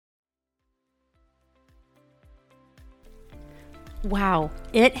Wow,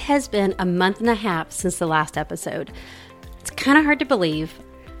 it has been a month and a half since the last episode. It's kind of hard to believe.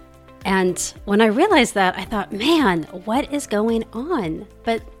 And when I realized that, I thought, man, what is going on?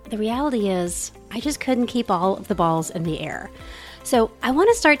 But the reality is, I just couldn't keep all of the balls in the air. So I want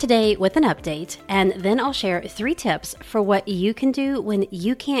to start today with an update, and then I'll share 3 tips for what you can do when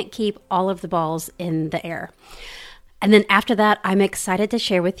you can't keep all of the balls in the air. And then after that, I'm excited to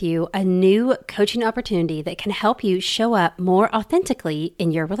share with you a new coaching opportunity that can help you show up more authentically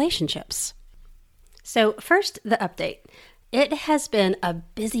in your relationships. So first, the update. It has been a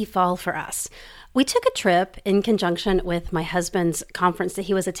busy fall for us. We took a trip in conjunction with my husband's conference that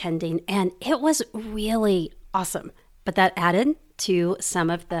he was attending, and it was really awesome. But that added to some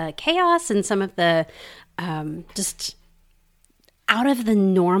of the chaos and some of the just out of the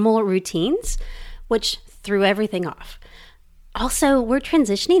normal routines, which threw everything off. Also, we're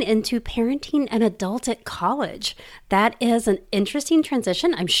transitioning into parenting an adult at college. That is an interesting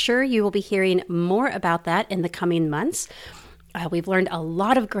transition. I'm sure you will be hearing more about that in the coming months. We've learned a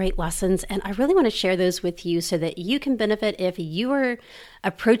lot of great lessons, and I really want to share those with you so that you can benefit if you are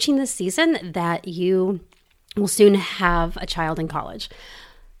approaching the season that you will soon have a child in college.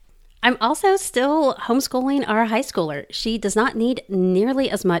 I'm also still homeschooling our high schooler. She does not need nearly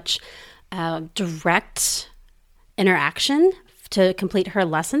as much direct interaction to complete her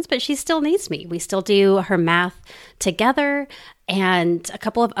lessons, but she still needs me. We still do her math together and a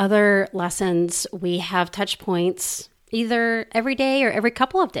couple of other lessons. We have touch points either every day or every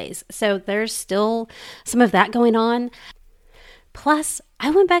couple of days. So there's still some of that going on. Plus, I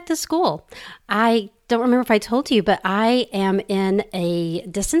went back to school. I don't remember if I told you, but I am in a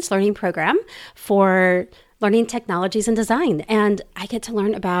distance learning program for learning technologies and design. And I get to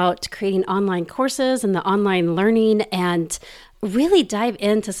learn about creating online courses and the online learning and really dive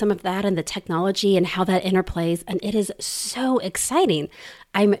into some of that and the technology and how that interplays. And it is so exciting.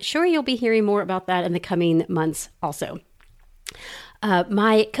 I'm sure you'll be hearing more about that in the coming months also.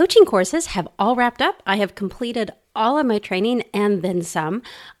 My coaching courses have all wrapped up. I have completed all of my training and then some.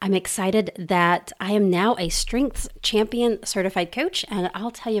 I'm excited that I am now a Strengths Champion certified coach, and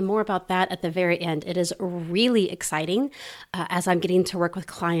I'll tell you more about that at the very end. It is really exciting as I'm getting to work with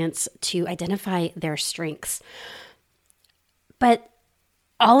clients to identify their strengths. But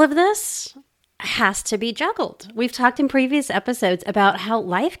all of this has to be juggled. We've talked in previous episodes about how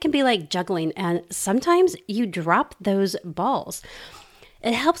life can be like juggling, and sometimes you drop those balls.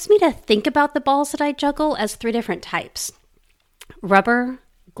 It helps me to think about the balls that I juggle as 3 different types: rubber,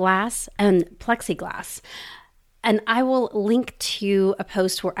 glass, and plexiglass. And I will link to a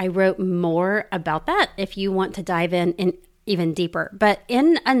post where I wrote more about that if you want to dive in even deeper. But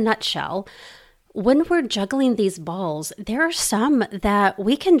in a nutshell, when we're juggling these balls, there are some that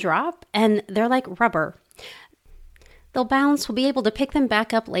we can drop and they're like rubber. They'll bounce, we'll be able to pick them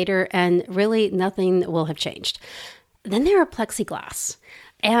back up later, and really nothing will have changed. Then there are plexiglass.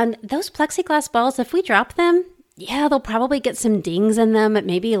 And those plexiglass balls, if we drop them, yeah, they'll probably get some dings in them. It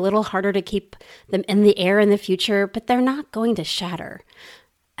may be a little harder to keep them in the air in the future, but they're not going to shatter.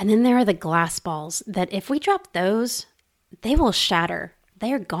 And then there are the glass balls that if we drop those, they will shatter.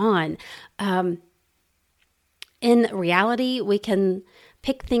 They're gone. In reality, we can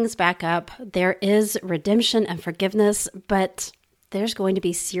pick things back up. There is redemption and forgiveness, but there's going to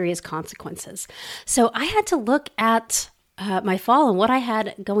be serious consequences. So I had to look at my fall and what I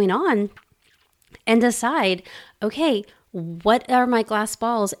had going on and decide, okay, what are my glass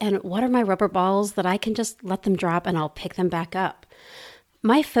balls and what are my rubber balls that I can just let them drop and I'll pick them back up.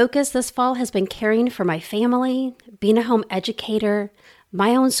 My focus this fall has been caring for my family, being a home educator,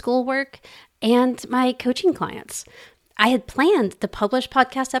 my own schoolwork, and my coaching clients. I had planned to publish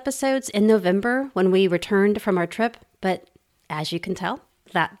podcast episodes in November when we returned from our trip, but as you can tell,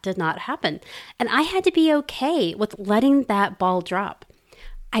 that did not happen. And I had to be okay with letting that ball drop.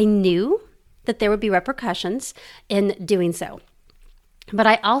 I knew that there would be repercussions in doing so. But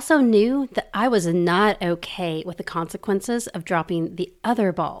I also knew that I was not okay with the consequences of dropping the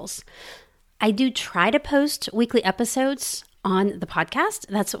other balls. I do try to post weekly episodes on the podcast.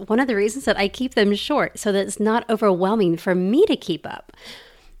 That's one of the reasons that I keep them short, so that it's not overwhelming for me to keep up.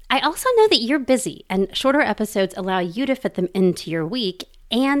 I also know that you're busy and shorter episodes allow you to fit them into your week,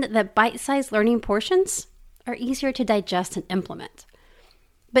 and that bite-sized learning portions are easier to digest and implement.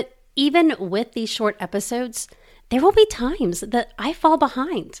 But even with these short episodes, there will be times that I fall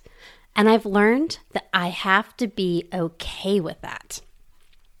behind, and I've learned that I have to be okay with that.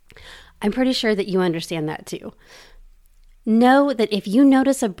 I'm pretty sure that you understand that too. Know that if you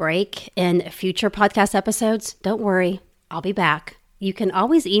notice a break in future podcast episodes, don't worry, I'll be back. You can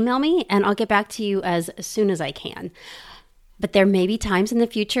always email me and I'll get back to you as soon as I can. But there may be times in the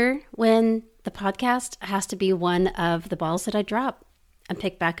future when the podcast has to be one of the balls that I drop and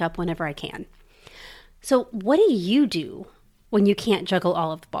pick back up whenever I can. So what do you do when you can't juggle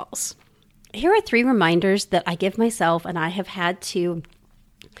all of the balls? Here are 3 reminders that I give myself, and I have had to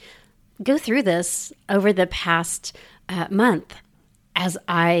go through this over the past month as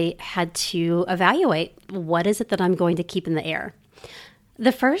I had to evaluate what is it that I'm going to keep in the air.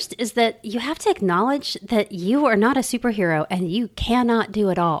 The first is that you have to acknowledge that you are not a superhero and you cannot do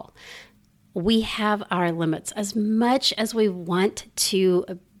it all. We have our limits. As much as we want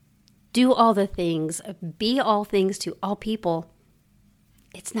to do all the things, be all things to all people,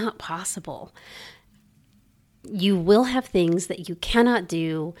 it's not possible. You will have things that you cannot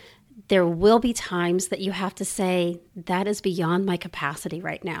do. There will be times that you have to say, that is beyond my capacity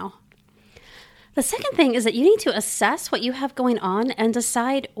right now. The second thing is that you need to assess what you have going on and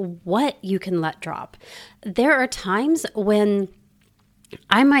decide what you can let drop. There are times when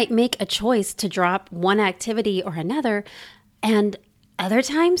I might make a choice to drop one activity or another, and other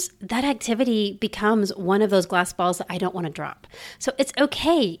times that activity becomes one of those glass balls that I don't want to drop. So it's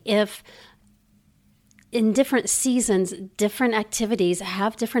okay if in different seasons, different activities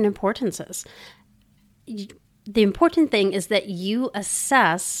have different importances. The important thing is that you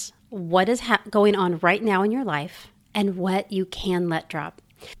assess what is going on right now in your life and what you can let drop.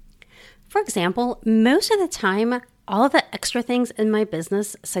 For example, most of the time, all of the extra things in my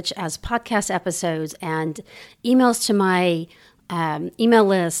business, such as podcast episodes and emails to my email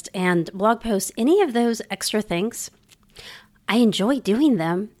list and blog posts, any of those extra things, I enjoy doing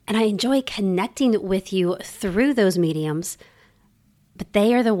them and I enjoy connecting with you through those mediums, but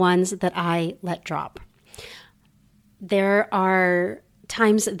they are the ones that I let drop. There are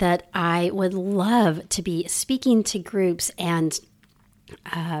times that I would love to be speaking to groups and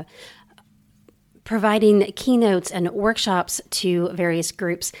providing keynotes and workshops to various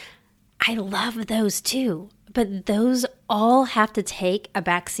groups. I love those too. But those all have to take a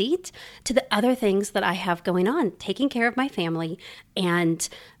back seat to the other things that I have going on. Taking care of my family and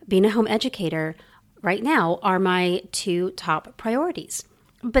being a home educator right now are my 2 top priorities.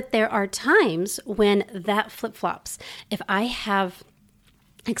 But there are times when that flip-flops. If I have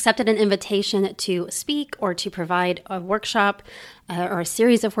accepted an invitation to speak or to provide a workshop or a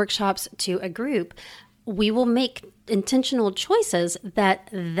series of workshops to a group, we will make intentional choices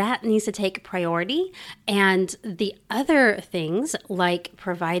that needs to take priority. And the other things like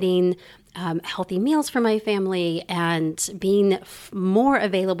providing healthy meals for my family and being more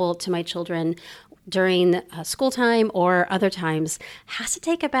available to my children during school time or other times has to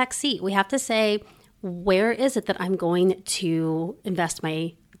take a back seat. We have to say, where is it that I'm going to invest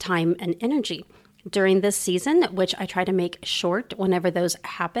my time and energy during this season, which I try to make short whenever those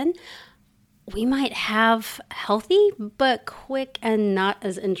happen? We might have healthy but quick and not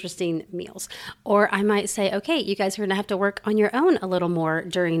as interesting meals. Or I might say, okay, you guys are going to have to work on your own a little more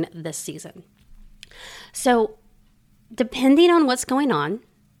during this season. So depending on what's going on,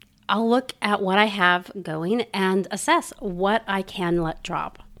 I'll look at what I have going and assess what I can let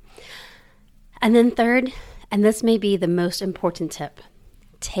drop. And then third, and this may be the most important tip,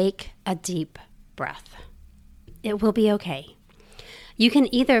 take a deep breath. It will be okay. You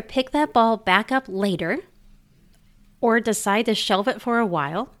can either pick that ball back up later or decide to shelve it for a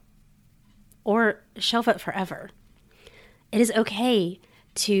while or shelve it forever. It is okay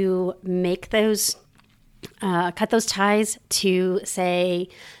to make those, cut those ties to say,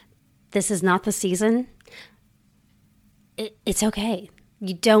 this is not the season. It's okay.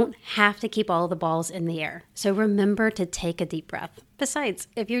 You don't have to keep all the balls in the air. So remember to take a deep breath. Besides,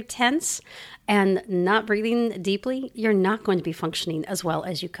 if you're tense and not breathing deeply, you're not going to be functioning as well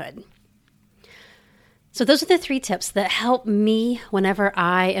as you could. So those are the 3 tips that help me whenever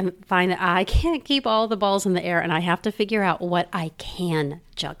I find that I can't keep all the balls in the air and I have to figure out what I can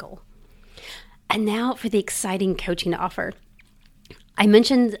juggle. And now for the exciting coaching offer. I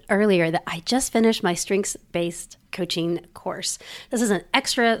mentioned earlier that I just finished my strengths-based coaching course. This is an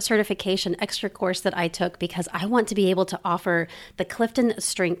extra certification, extra course that I took because I want to be able to offer the Clifton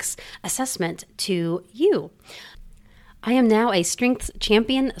Strengths Assessment to you. I am now a Strengths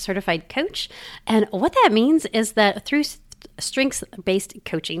Champion certified coach, and what that means is that through strengths-based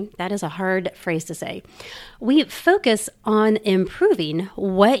coaching, that is a hard phrase to say, we focus on improving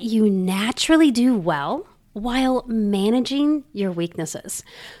what you naturally do well while managing your weaknesses.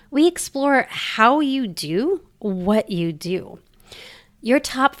 We explore how you do what you do. Your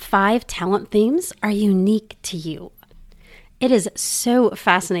top 5 talent themes are unique to you. It is so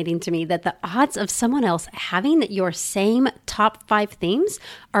fascinating to me that the odds of someone else having your same top 5 themes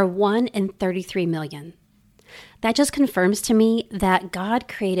are 1 in 33 million. That just confirms to me that God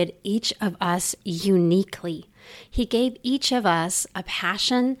created each of us uniquely. He gave each of us a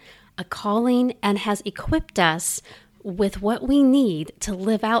passion, a calling, and has equipped us with what we need to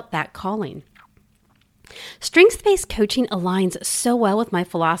live out that calling. Strengths-based coaching aligns so well with my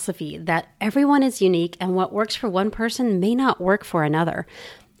philosophy that everyone is unique and what works for one person may not work for another.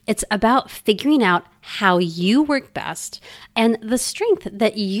 It's about figuring out how you work best and the strength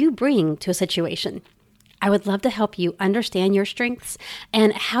that you bring to a situation. I would love to help you understand your strengths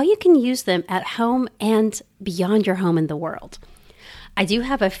and how you can use them at home and beyond your home in the world. I do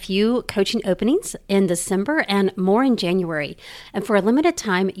have a few coaching openings in December and more in January. And for a limited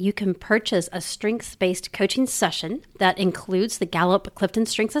time, you can purchase a strengths-based coaching session that includes the Gallup Clifton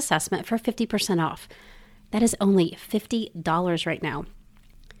Strengths Assessment for 50% off. That is only $50 right now.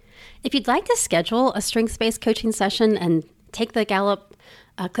 If you'd like to schedule a strengths-based coaching session and take the Gallup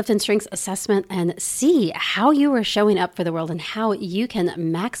Clifton Strengths Assessment and see how you are showing up for the world and how you can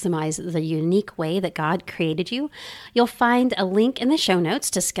maximize the unique way that God created you, you'll find a link in the show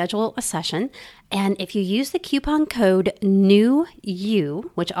notes to schedule a session. And if you use the coupon code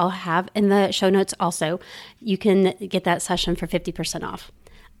NEWYOU, which I'll have in the show notes also, you can get that session for 50% off.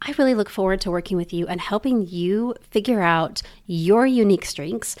 I really look forward to working with you and helping you figure out your unique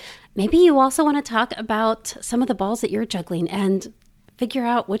strengths. Maybe you also want to talk about some of the balls that you're juggling and figure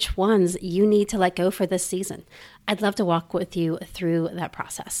out which ones you need to let go for this season. I'd love to walk with you through that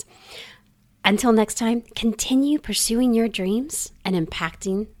process. Until next time, continue pursuing your dreams and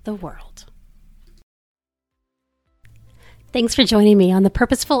impacting the world. Thanks for joining me on the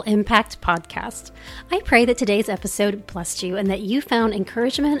Purposeful Impact podcast. I pray that today's episode blessed you and that you found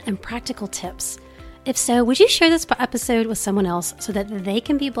encouragement and practical tips. If so, would you share this episode with someone else so that they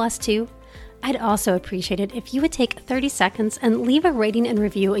can be blessed too? I'd also appreciate it if you would take 30 seconds and leave a rating and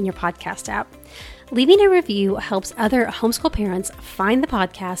review in your podcast app. Leaving a review helps other homeschool parents find the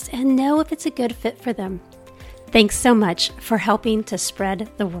podcast and know if it's a good fit for them. Thanks so much for helping to spread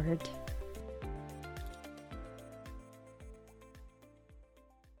the word.